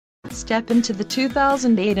step into the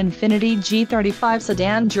 2008 Infiniti G35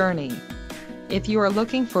 Sedan journey. If you are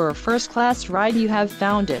looking for a first-class ride, you have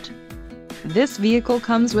found it. This vehicle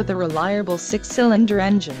comes with a reliable 6-cylinder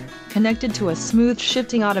engine, connected to a smooth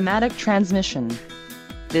shifting automatic transmission.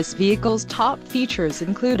 This vehicle's top features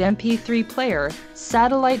include MP3 player,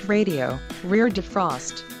 satellite radio, rear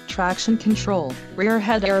defrost, traction control, rear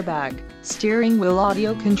head airbag, steering wheel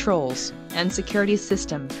audio controls, and security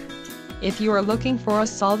system. If you are looking for a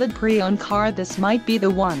solid pre-owned car, this might be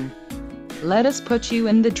the one. Let us put you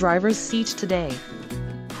in the driver's seat today.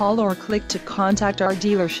 Call or click to contact our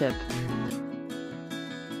dealership.